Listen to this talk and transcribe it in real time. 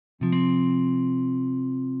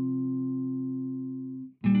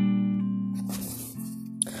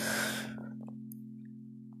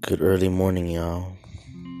Good early morning, y'all.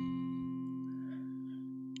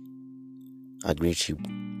 I greet you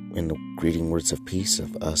in the greeting words of peace of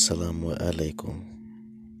Assalamu alaikum,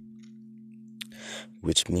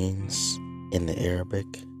 which means in the Arabic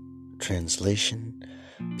translation,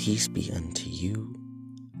 peace be unto you,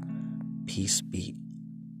 peace be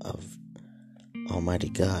of Almighty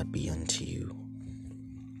God be unto you.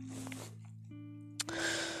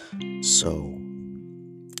 So,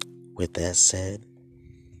 with that said,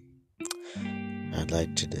 I'd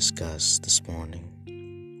like to discuss this morning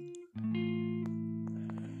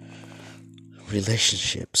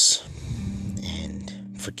relationships and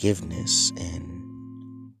forgiveness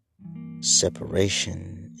and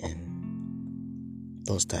separation and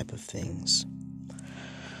those type of things.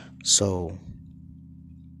 So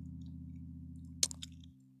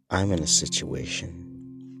I'm in a situation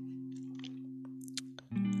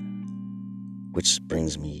which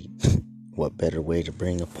brings me what better way to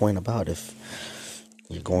bring a point about if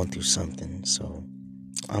you're going through something. So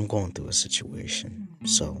I'm going through a situation.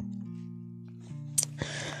 So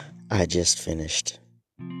I just finished,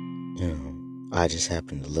 I just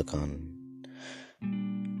happened to look on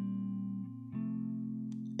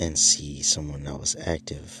and see someone that was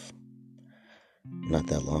active not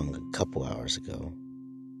that long, a couple hours ago.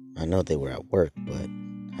 I know they were at work, but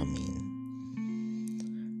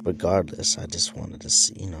regardless, I just wanted to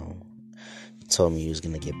see, you told me you was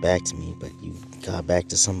going to get back to me, but you got back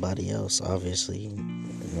to somebody else, obviously,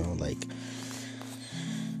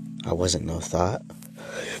 I wasn't no thought.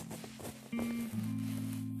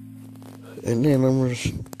 And then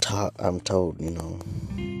I'm told,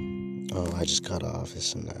 oh, I just got off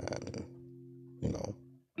this and that, and,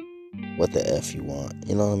 what the F you want,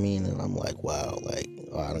 you know what I mean? And I'm like, wow, I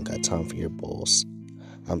don't got time for your bulls.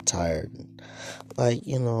 I'm tired.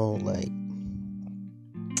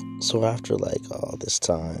 So after, all this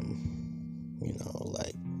time,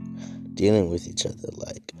 dealing with each other,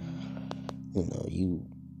 you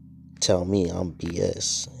tell me I'm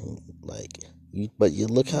BS, and, you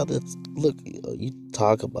you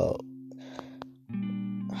talk about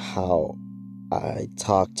how I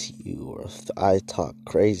talk to you, or if I talk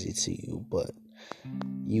crazy to you, but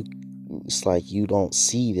it's like you don't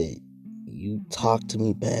see that you talk to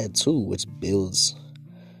me bad too, which builds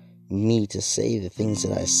me to say the things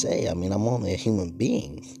that I say. I'm only a human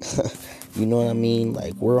being. You know what I mean?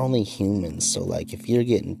 We're only humans. So, if you're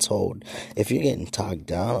getting talked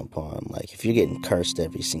down upon, if you're getting cursed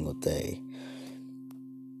every single day,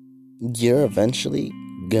 you're eventually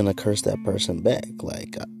gonna curse that person back.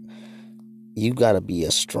 You gotta be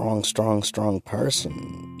a strong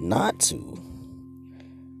person not to.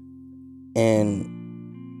 And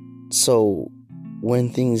so, when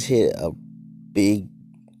things hit a big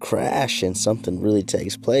crash and something really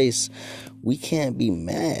takes place, we can't be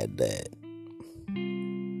mad that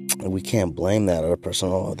we can't blame that other person.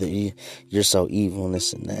 Oh, you're so evil and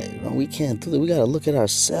this and that. We can't do that. We gotta look at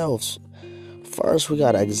ourselves first. We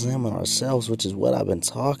gotta examine ourselves, which is what I've been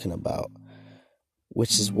talking about,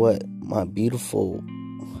 which is what my beautiful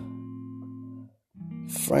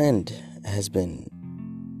friend has been.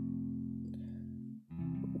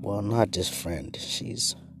 Well, not just friend.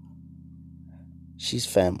 She's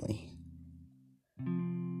family.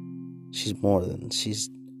 She's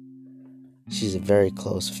a very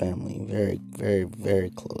close family, very, very, very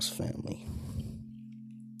close family.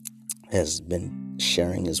 Has been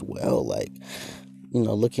sharing as well,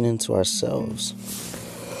 looking into ourselves.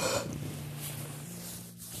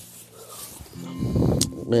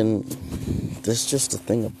 And that's just the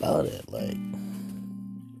thing about it,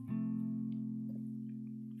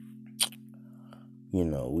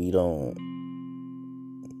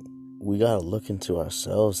 we gotta look into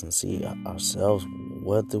ourselves and see ourselves.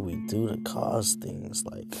 What do we do to cause things?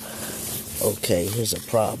 Okay, here's a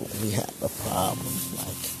problem. We have a problem.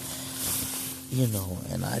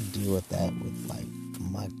 And I deal with that with,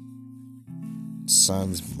 my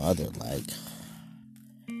son's mother.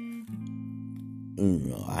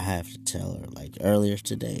 I have to tell her, earlier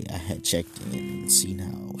today, I had checked in and seen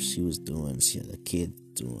how she was doing, see how the kid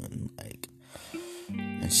doing,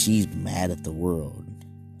 and she's mad at the world.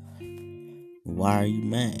 Why are you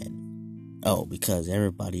mad? Oh, because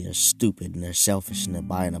everybody is stupid and they're selfish and they're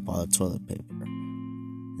buying up all the toilet paper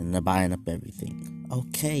and they're buying up everything.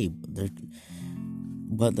 Okay,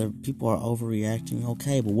 but the people are overreacting.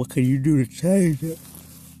 Okay, but what can you do to change it?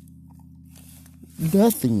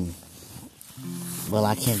 Nothing. Well,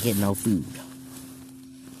 I can't get no food.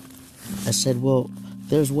 I said, well,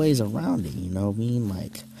 there's ways around it, you know what I mean?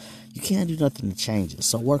 You can't do nothing to change it,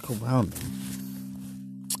 so work around them.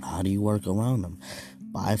 How do you work around them?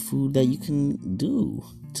 buy food that you can do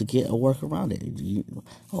to get a work around it.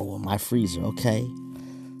 Oh, well, my freezer, okay,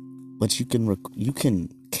 but you can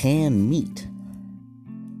can meat.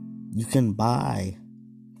 You can buy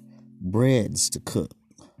breads to cook.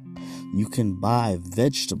 You can buy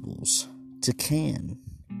vegetables to can,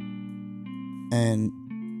 and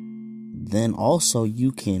then also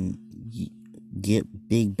you can get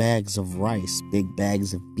big bags of rice, big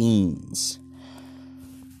bags of beans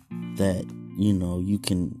that you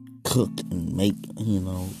can cook and make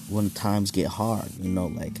when times get hard.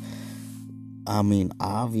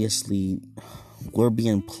 Obviously we're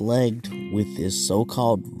being plagued with this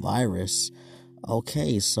so-called virus.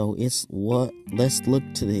 Okay, so let's look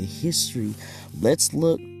to the history. Let's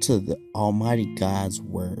look to the Almighty God's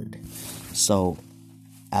word. So,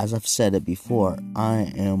 as I've said it before,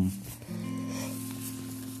 I am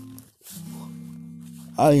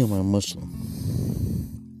a Muslim.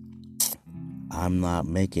 I'm not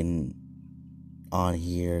making on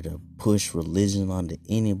here to push religion onto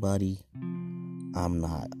anybody.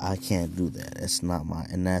 I can't do that. That's not my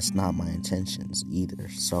intentions either.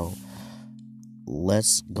 So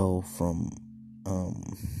let's go from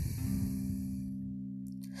an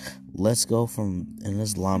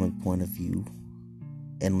Islamic point of view,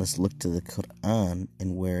 and let's look to the Quran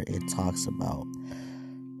and where it talks about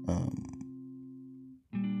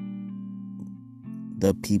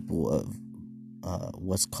the people of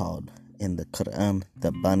what's called in the Quran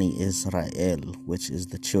the Bani Israel, which is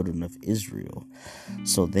the children of Israel.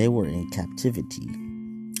 So they were in captivity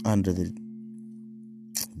under the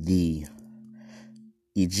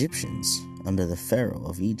Egyptians, under the Pharaoh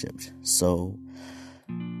of Egypt. So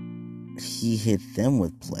he hit them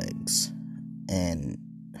with plagues, and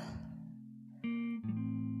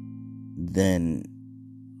then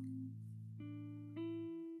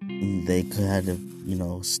they could have to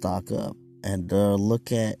stock up. And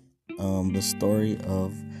look at the story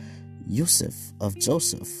of Joseph,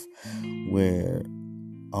 where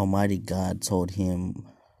Almighty God told him,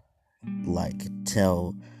 like,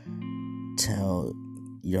 tell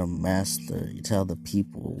your master, tell the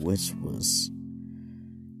people, which was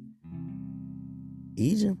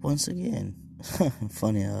Egypt once again.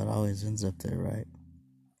 Funny how it always ends up there, right?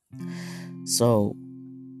 So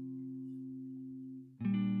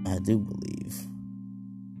I do believe,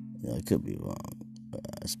 I could be wrong.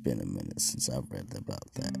 It's been a minute since I've read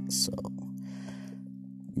about that. So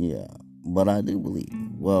yeah, but I do believe.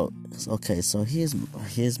 Well, okay. So his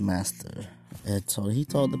master he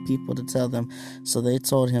told the people to tell them. So they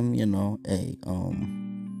told him, hey,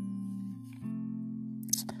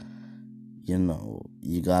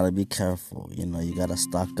 you gotta be careful. You gotta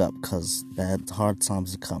stock up, cause hard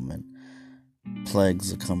times are coming,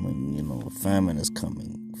 plagues are coming. Famine is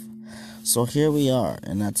coming. So here we are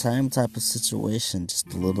in that same type of situation,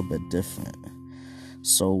 just a little bit different.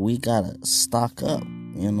 So we gotta stock up.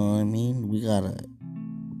 You know what I mean? We gotta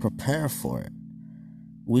prepare for it.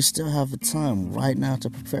 We still have the time right now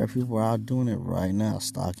to prepare. People are out doing it right now,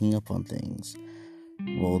 stocking up on things.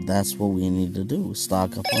 Well, that's what we need to do.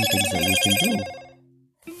 Stock up on things that we can do.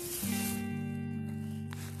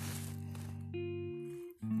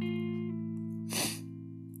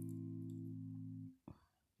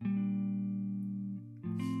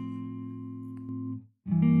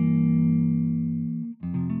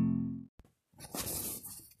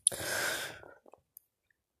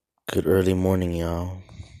 Good early morning, y'all.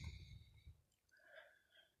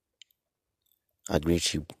 I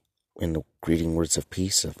greet you in the greeting words of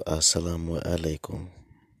peace of Assalamu alaikum,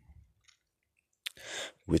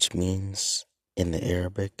 which means in the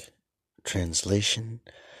Arabic translation,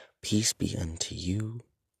 peace be unto you,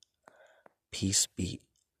 peace be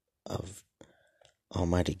of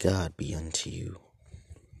Almighty God be unto you.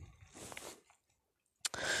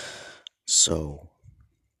 So,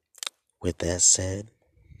 with that said,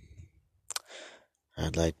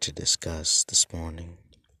 I'd like to discuss this morning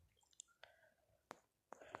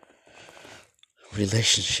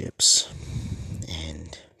relationships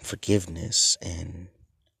and forgiveness and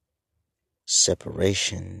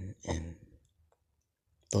separation and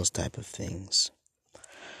those type of things.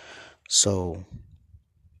 So,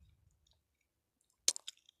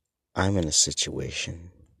 I'm in a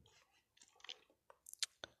situation,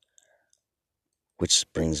 which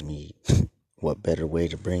brings me, what better way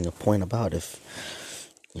to bring a point about if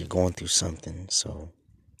you're going through something. So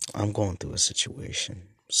I'm going through a situation.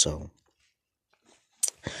 So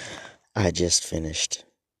I just finished,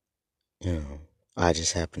 I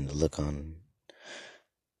just happened to look on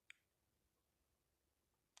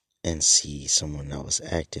and see someone that was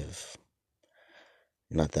active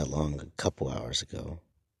not that long, a couple hours ago.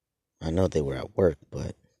 I know they were at work,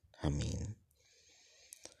 but I mean,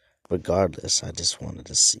 regardless, I just wanted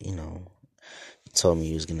to see, you told me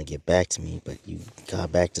you was gonna get back to me, but you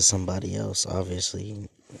got back to somebody else, obviously.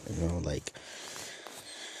 Like,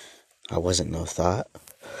 I wasn't no thought.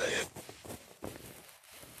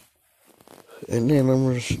 And then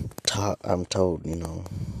I'm told,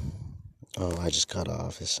 oh, I just got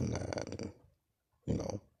off this and that, and, you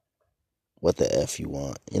know, what the F you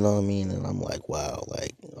want, you know what I mean? And I'm like, wow,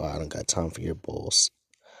 like, oh, I don't got time for your bulls.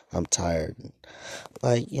 I'm tired.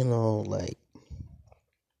 Like,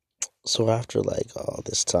 so after, like, all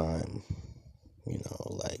this time,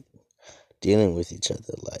 like, dealing with each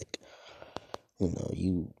other, like,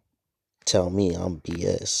 you tell me I'm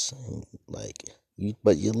BS, and, like,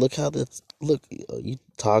 but you look how you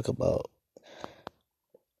talk about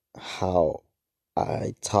how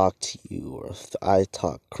I talk to you, or if I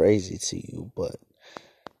talk crazy to you, but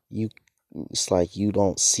you, it's like you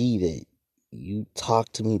don't see that you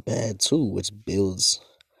talk to me bad too, which builds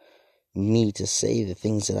me to say the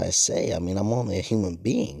things that I say. I mean, I'm only a human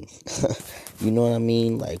being. You know what I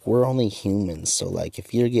mean? Like, we're only humans. So, like,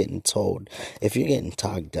 if you're getting talked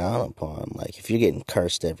down upon, like, if you're getting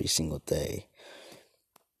cursed every single day,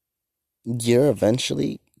 you're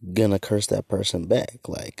eventually gonna curse that person back.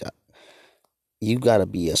 Like, you gotta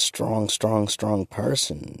be a strong, strong, strong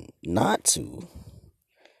person not to.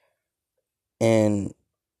 And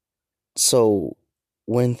so,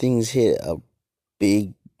 when things hit a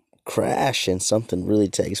big crash and something really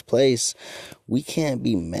takes place, we can't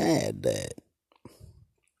be mad that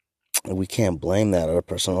we can't blame that other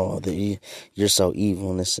person. Oh, you're so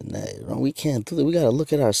evil and this and that. We can't do that. We gotta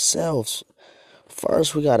look at ourselves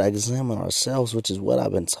first. We gotta examine ourselves, which is what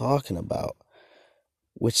I've been talking about,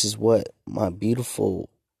 which is what my beautiful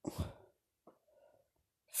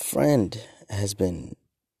friend has been.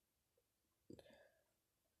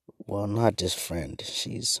 Well, not just friend.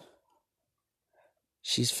 She's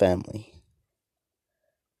family.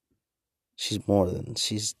 She's more than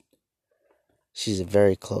she's a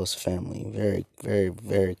very close family. Very, very,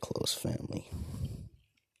 very close family.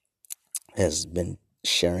 Has been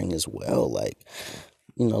sharing as well, like,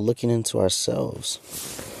 looking into ourselves.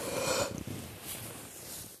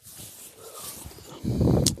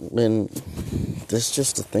 And that's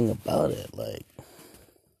just the thing about it. Like,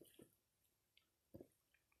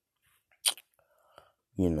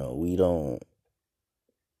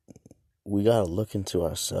 we gotta look into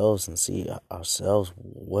ourselves and see ourselves.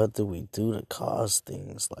 What do we do to cause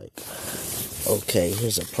things? Like, okay,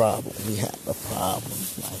 here's a problem. We have a problem.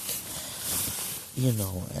 Like,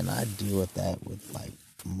 and I deal with that with, like,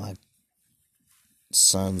 my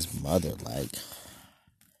son's mother. Like,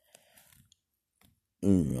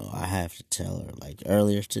 I have to tell her. Like,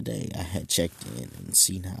 earlier today, I had checked in and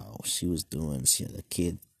seen how she was doing. She had a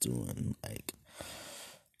kid doing, like,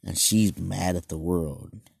 and she's mad at the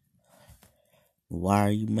world. Why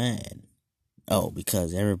are you mad? Oh,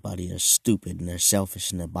 because everybody is stupid and they're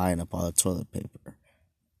selfish and they're buying up all the toilet paper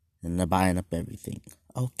and they're buying up everything.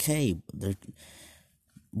 Okay,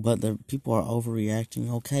 but the people are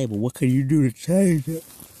overreacting. Okay, but what can you do to change it?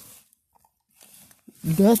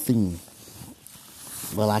 Nothing.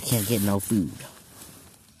 Well, I can't get no food.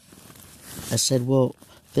 I said, well,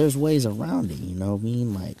 there's ways around it, you know what I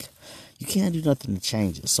mean? Like, you can't do nothing to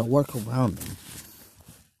change it, so work around them.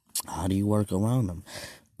 How do you work around them?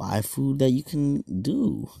 Buy food that you can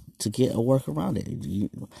do to get a work around it.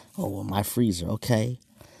 Oh, well, my freezer, okay.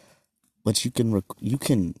 But you can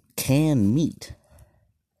can meat.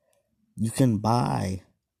 You can buy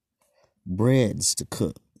breads to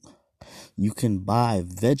cook. You can buy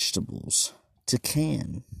vegetables to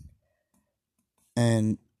can.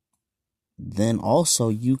 And then also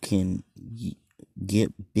you can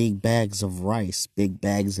get big bags of rice, big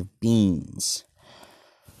bags of beans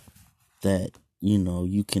that,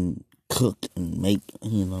 you can cook and make,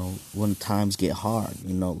 when times get hard,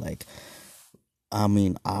 like, I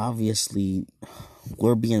mean, obviously,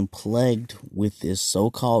 we're being plagued with this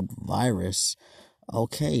so-called virus.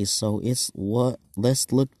 Okay, so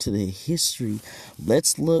let's look to the history.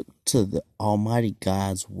 Let's look to the Almighty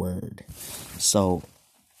God's word. So,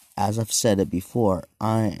 as I've said it before,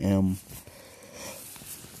 I am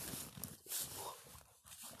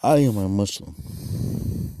a Muslim.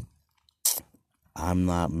 I'm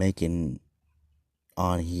not making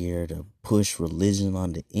on here to push religion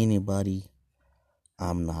onto anybody.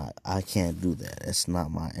 I can't do that. That's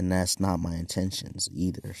not my intentions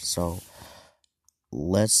either. So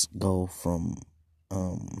let's go from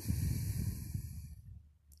an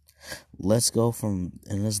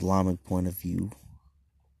Islamic point of view,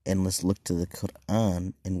 and let's look to the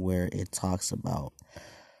Quran and where it talks about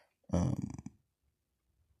um,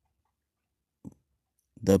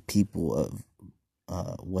 the people of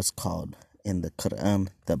what's called in the Quran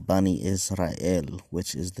the Bani Israel,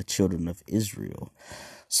 which is the children of Israel.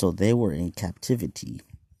 So they were in captivity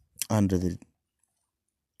under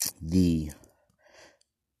the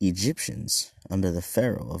Egyptians, under the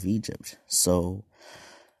Pharaoh of Egypt. So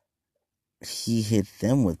he hit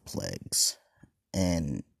them with plagues,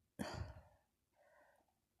 and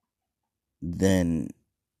then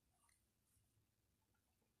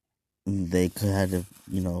they could have to,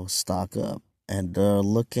 stock up. And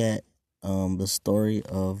look at the story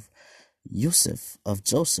of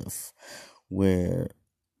Joseph, where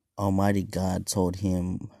Almighty God told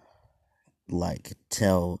him, like,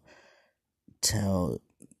 tell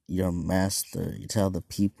your master, tell the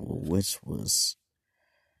people, which was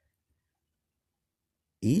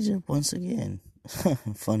Egypt once again.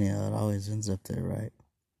 Funny how it always ends up there, right?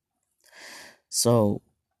 So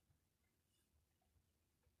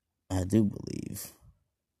I do believe,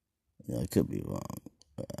 I could be wrong.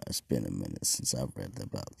 It's been a minute since I've read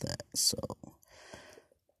about that. So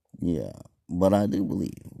yeah, but I do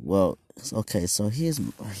believe. Well, okay. So his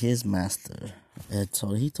master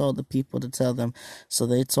he told the people to tell them. So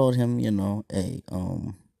they told him, hey,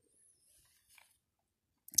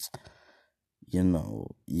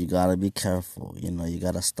 you gotta be careful. You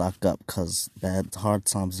gotta stock up, cause hard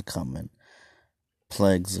times are coming,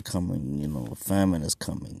 plagues are coming. Famine is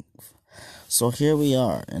coming. So here we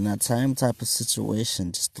are in that same type of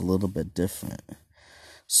situation, just a little bit different.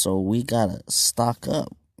 So we gotta stock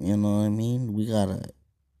up. You know what I mean? We gotta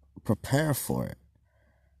prepare for it.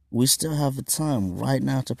 We still have the time right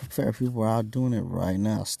now to prepare. People are out doing it right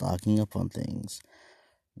now, stocking up on things.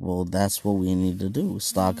 Well, that's what we need to do.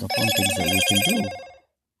 Stock up on things that we can do.